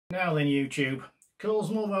Now then, YouTube,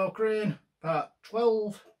 Coles Mobile Crane part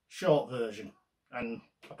 12 short version, and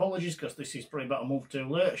apologies because this is probably about a month too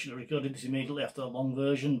late. I should have recorded this immediately after the long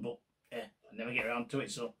version, but I never get around to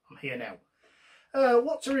it, so I'm here now.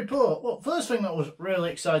 What to report? Well, first thing that I was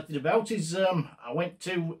really excited about is I went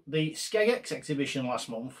to the Skegex exhibition last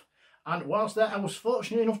month, and whilst there I was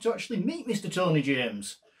fortunate enough to actually meet Mr. Tony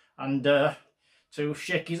James and to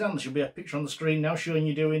shake his hand. There should be a picture on the screen now showing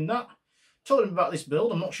you doing that. Told him about this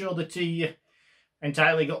build. I'm not sure that he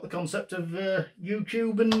entirely got the concept of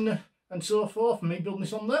YouTube and so forth, and me building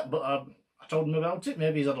this on that, but I told him about it.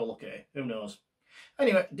 Maybe he's had a look at it, who knows.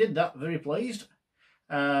 Anyway, did that, very pleased.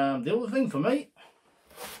 The other thing for me,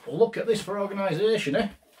 look at this for organisation, eh?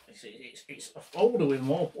 It's a folder with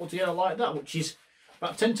more put together like that, which is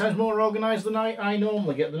about 10 times more organised than I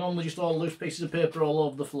normally get. They're normally just all loose pieces of paper all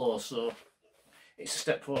over the floor, so it's a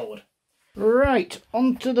step forward. Right,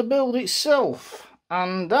 onto the build itself,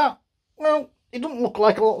 and that, well, it doesn't look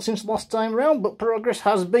like a lot since last time round, but progress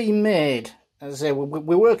has been made. As I say,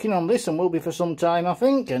 we're working on this and will be for some time, I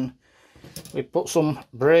think, and we put some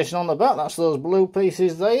bracing on the back. That's those blue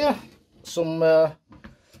pieces there. Some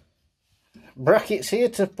brackets here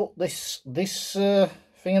to put this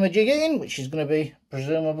thingamajig in, which is going to be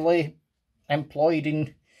presumably employed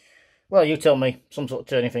in, well, you tell me, some sort of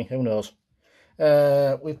turning thing, who knows.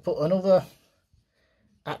 We've put another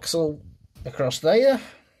axle across there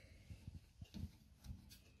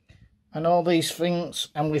and all these things,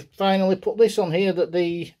 and we've finally put this on here that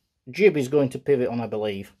the jib is going to pivot on, I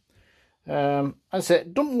believe. As I said,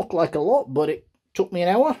 it doesn't look like a lot, but it took me an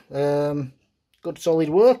hour. Good solid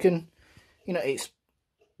work, and you know, it's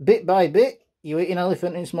bit by bit. You eat an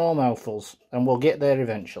elephant in small mouthfuls, and we'll get there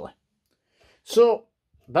eventually. So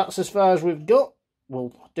that's as far as we've got.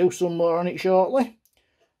 We'll do some more on it shortly.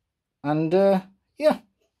 And yeah,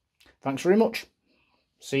 thanks very much.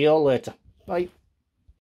 See you all later. Bye.